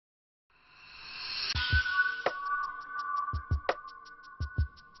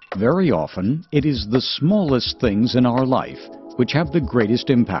Very often, it is the smallest things in our life which have the greatest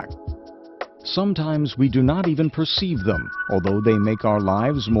impact. Sometimes we do not even perceive them, although they make our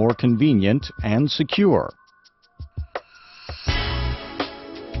lives more convenient and secure.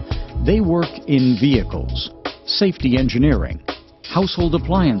 They work in vehicles, safety engineering, household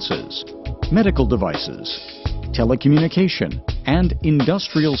appliances, medical devices, telecommunication, and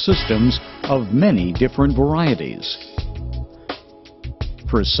industrial systems of many different varieties.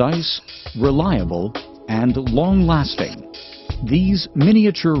 Precise, reliable, and long-lasting. These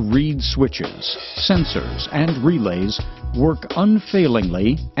miniature reed switches, sensors, and relays work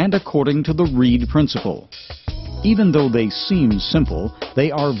unfailingly and according to the Reed principle. Even though they seem simple,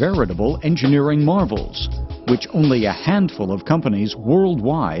 they are veritable engineering marvels, which only a handful of companies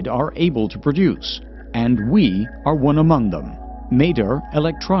worldwide are able to produce. And we are one among them. Mader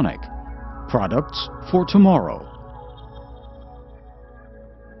Electronic. Products for tomorrow.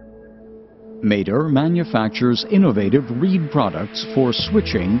 Mader manufactures innovative reed products for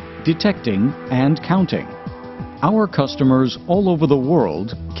switching, detecting, and counting. Our customers all over the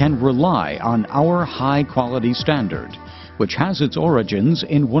world can rely on our high-quality standard, which has its origins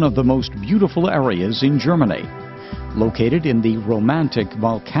in one of the most beautiful areas in Germany, located in the romantic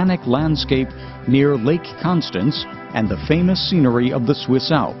volcanic landscape near Lake Constance and the famous scenery of the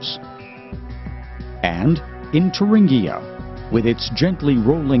Swiss Alps, and in Thuringia, with its gently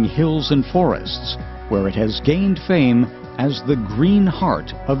rolling hills and forests, where it has gained fame as the green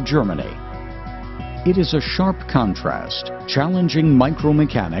heart of Germany. It is a sharp contrast, challenging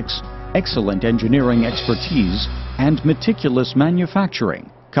micromechanics, excellent engineering expertise, and meticulous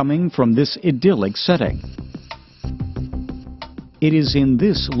manufacturing coming from this idyllic setting. It is in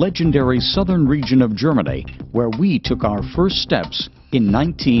this legendary southern region of Germany where we took our first steps in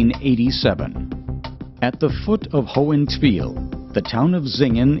 1987. At the foot of Hohentwiel, the town of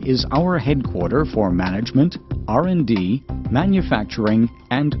Singen is our headquarter for management, R&D, manufacturing,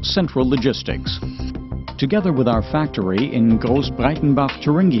 and central logistics. Together with our factory in Großbreitenbach,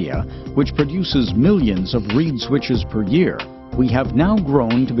 Thuringia, which produces millions of reed switches per year, we have now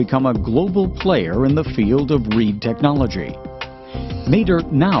grown to become a global player in the field of reed technology.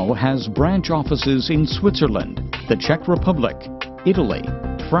 Mader now has branch offices in Switzerland, the Czech Republic, Italy,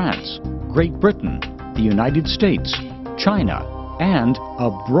 France, Great Britain, the United States, China, and a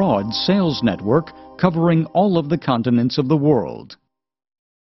broad sales network covering all of the continents of the world.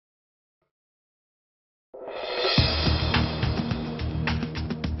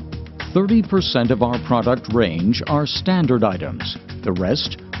 "30% of our product range are standard items. The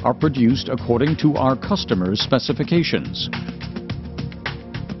rest are produced according to our customers' specifications."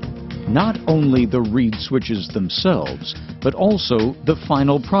 Not only the reed switches themselves, but also the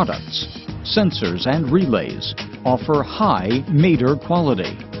final products, sensors and relays, offer high Mader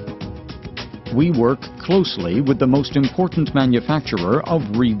quality. We work closely with the most important manufacturer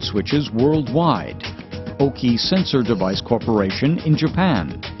of reed switches worldwide, Oki Sensor Device Corporation in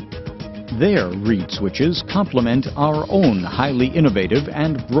Japan. Their reed switches complement our own highly innovative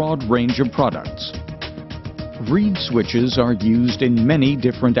and broad range of products. Reed switches are used in many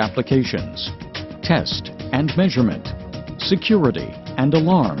different applications: test and measurement, security and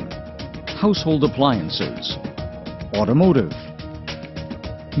alarm, household appliances, automotive,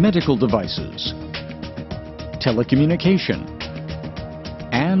 medical devices, telecommunication,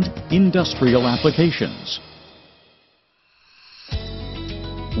 and industrial applications.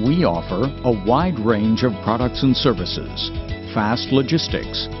 We offer a wide range of products and services, fast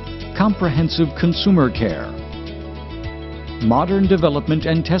logistics, comprehensive consumer care, modern development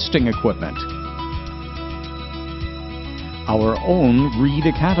and testing equipment, our own Reed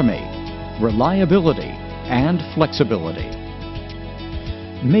Academy, reliability and flexibility.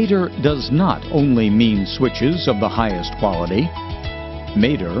 Mader does not only mean switches of the highest quality.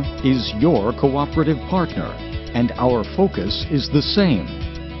 Mader is your cooperative partner, and our focus is the same.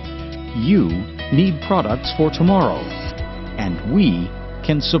 You need products for tomorrow, and we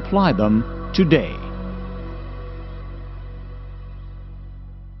can supply them today.